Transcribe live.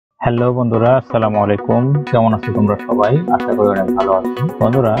Hello বন্ধুরা, আসসালামু আলাইকুম। কেমন আছো তোমরা সবাই? আশা করি অনেক ভালো আছো।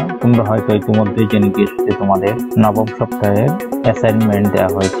 বন্ধুরা, তোমরা হয়তো ইতিমধ্যে জেনে গিয়েছো যে তোমাদের নবম সপ্তাহের অ্যাসাইনমেন্ট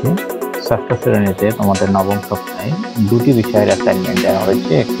দেওয়া হয়েছে। ষষ্ঠ শ্রেণীতে তোমাদের নবম সপ্তাহে দুটি বিষয়ের অ্যাসাইনমেন্ট দেওয়া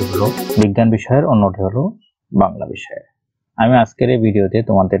হয়েছে, একটি হলো বিজ্ঞান বিষয়ের, অন্যটি হলো বাংলা বিষয়ের। আমি আজকের এই ভিডিওতে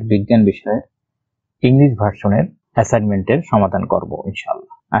তোমাদের বিজ্ঞান বিষয়ের ইংলিশ ভার্সনের অ্যাসাইনমেন্টের সমাধান করব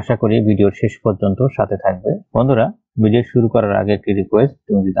ইনশাআল্লাহ। আশা করি ভিডিওর শেষ পর্যন্ত সাথে থাকবে। বন্ধুরা, ভিডিও শুরু করার আগে একটি রিকোয়েস্ট,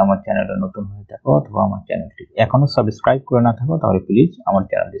 তুমি যদি আমার চ্যানেলে নতুন হয়ে থাকো অথবা আমার চ্যানেলটি এখনো সাবস্ক্রাইব করে না থাকো, তাহলে প্লিজ আমার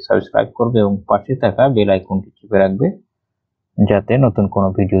চ্যানেলটি সাবস্ক্রাইব করবে এবং পাশে থাকা বেল আইকনটি চেপে রাখবে, যাতে নতুন কোনো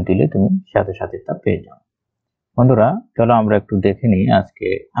ভিডিও দিলে তুমি সাথে সাথে তা পেয়ে যাও। বন্ধুরা, চলো আমরা একটু দেখে নিই আজকে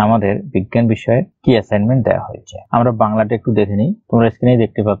আমাদের বিজ্ঞান বিষয়ে কি অ্যাসাইনমেন্ট দেওয়া হয়েছে। আমরা বাংলাটা একটু দেখে নিই। তোমরা স্ক্রিনে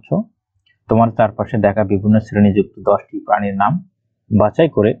দেখতে পাচ্ছ তোমার চারপাশে দেখা বিভিন্ন শ্রেণীযুক্ত 10টি প্রাণীর নাম বাছাই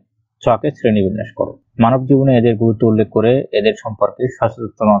করে ছকে শ্রেণীবিন্যাস করো। মানব জীবনে এদের গুরুত্ব উল্লেখ করে এদের সম্পর্কে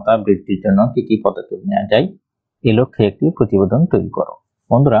সচেতনতা বৃদ্ধির জন্য কি কি পদক্ষেপ নেওয়া যায় এই লক্ষ্যে একটি প্রতিবেদন তৈরি করো।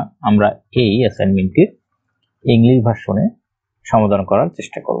 বন্ধুরা, আমরা এই অ্যাসাইনমেন্টটির ইংলিশ ভার্সনে সমাধান করার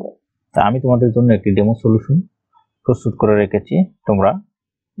চেষ্টা করব। তা আমি তোমাদের জন্য একটি ডেমো সলিউশন প্রস্তুত করে রেখেছি। তোমরা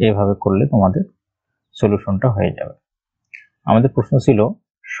এভাবে করলে তোমাদের সলিউশনটা হয়ে যাবে। আমাদের প্রশ্ন ছিল,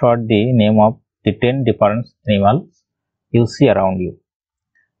 short the name of the 10 different animals you see around you.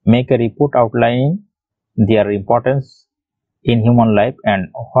 Make a report outlining their importance in human life and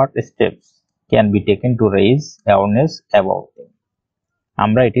what steps can be taken to raise awareness about them.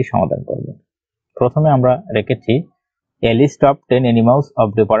 আমরা এটি সমাধান করব। প্রথমে আমরা রেখেছি a list of 10 animals of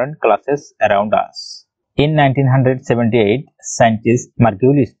different classes around us. In 1978, scientists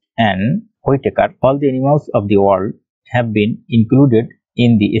Margulis and Whittaker, all the animals of the world have been included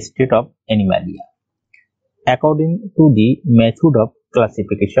in the state of Animalia. According to the method of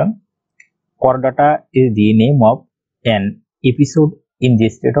classification, Chordata is the name of an episode in the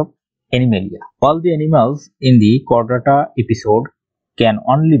state of Animalia. All the animals in the Chordata episode can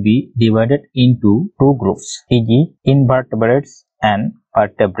only be divided into two groups, e.g. invertebrates and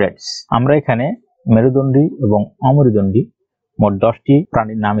vertebrates. আমরা এখানে মেরুদণ্ডী এবং অমেরুদণ্ডী মোট 10টি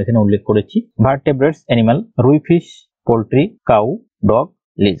প্রাণীর নাম এখানে উল্লেখ করেছি। ভার্টেব্রেটস অ্যানিমাল, রুই fish, poultry, cow, dog,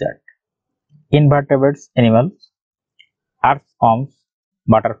 Lizaad. ইনভার্টেব্রেটস animals, আর্থওয়ার্মস,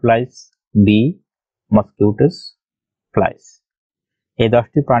 butterflies, B, মসকিউটোস, flies. এই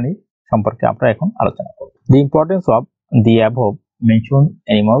 10টি প্রাণী সম্পর্কে আমরা এখন আলোচনা করব। The importance of the above mention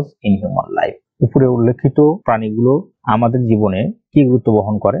animals in human life. উপরে উল্লেখিত প্রাণীগুলো আমাদের জীবনে কি গুরুত্ব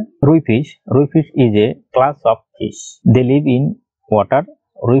বহন করে? রুই fish is a class of fish. They live in water.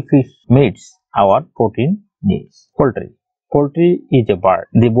 রুই fish meets our protein needs. Poultry is a bird.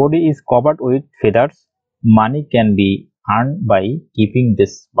 The body is covered with feathers. Money can be earned by keeping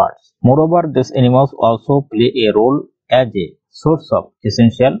these birds. Moreover, these animals also play a role as a source of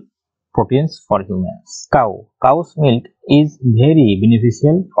essential proteins for humans. Cow's milk is very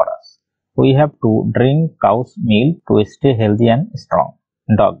beneficial for us. We have to drink cow's milk to stay healthy and strong.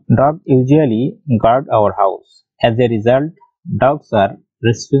 Dog usually guard our house. As a result, dogs are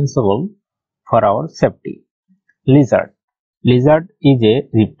responsible for our safety. Lizard is a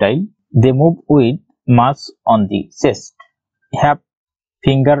reptile. They move with mass on the chest, have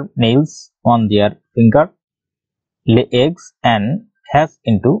fingernails on their finger, lay eggs and hatch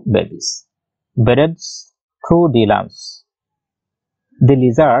into babies. Breathes through the lungs. The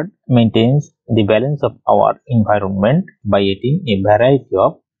lizard maintains the balance of our environment by eating a variety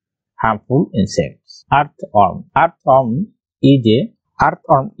of harmful insects. Earthworm is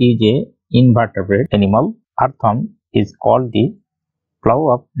a invertebrate animal. Earthworm is called the plow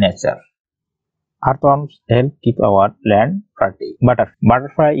of nature. Earthworms help keep our land fertile.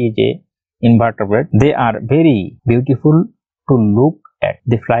 Butterfly is a invertebrate. They are very beautiful to look at.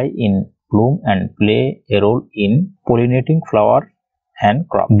 They fly in bloom and play a role in pollinating flowers and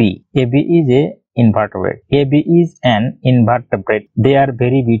crops. A bee is a invertebrate. A bee is an invertebrate. They are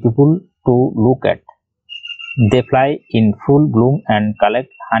very beautiful to look at. They fly in full bloom and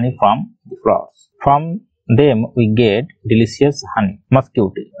collect honey from the flowers. From them we get delicious honey.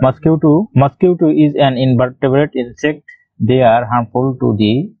 Mosquito is an invertebrate insect. They are harmful to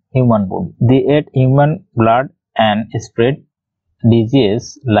the human body. They eat human blood and spread diseases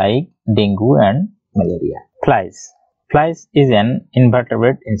like dengue and malaria. Flies is an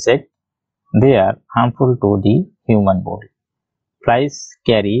invertebrate insect. They are harmful to the human body. Flies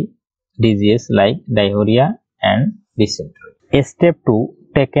carry diseases like diarrhea and dysentery. A step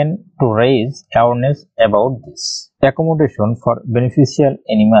taken to raise awareness about this. Accommodation for beneficial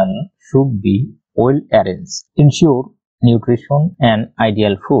animal should be well arranged. Ensure nutrition and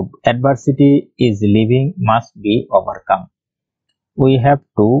ideal food. Adversity is living must be overcome. We have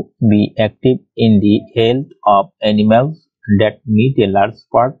to be active in the health of animals that meet a large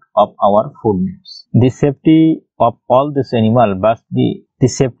part of our food needs. The safety of all this animal must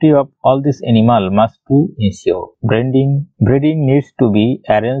be ensured. Breeding needs to be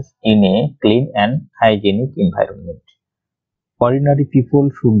arranged in a clean and hygienic environment. Ordinary people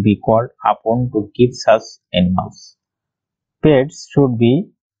should be called upon to keep such animals. Pets should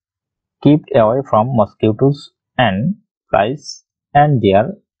be kept away from mosquitoes and flies, and their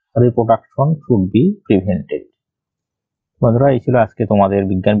reproduction should be prevented. বন্ধুরা, এই ছিল আজকে তোমাদের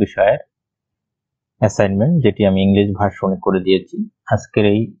বিজ্ঞান বিষয়ের assignment, যেটি আমি English ভার্সনে করে দিয়েছি। আজকের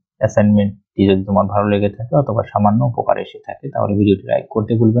এই অ্যাসাইনমেন্টটি যদি তোমার ভালো লেগে থাকে অথবা সামান্য উপকার এসে থাকে তাহলে ভিডিওটি লাইক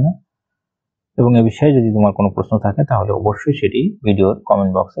করতে ভুলবে না, এবং এ বিষয়ে যদি তোমার কোনো প্রশ্ন থাকে তাহলে অবশ্যই সেটি ভিডিওর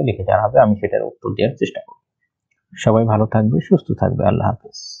কমেন্ট বক্সে লিখে জানাবে, আমি সেটার উত্তর দেওয়ার চেষ্টা করব। সবাই ভালো থাকবে, সুস্থ থাকবে। আল্লাহ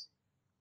হাফেজ।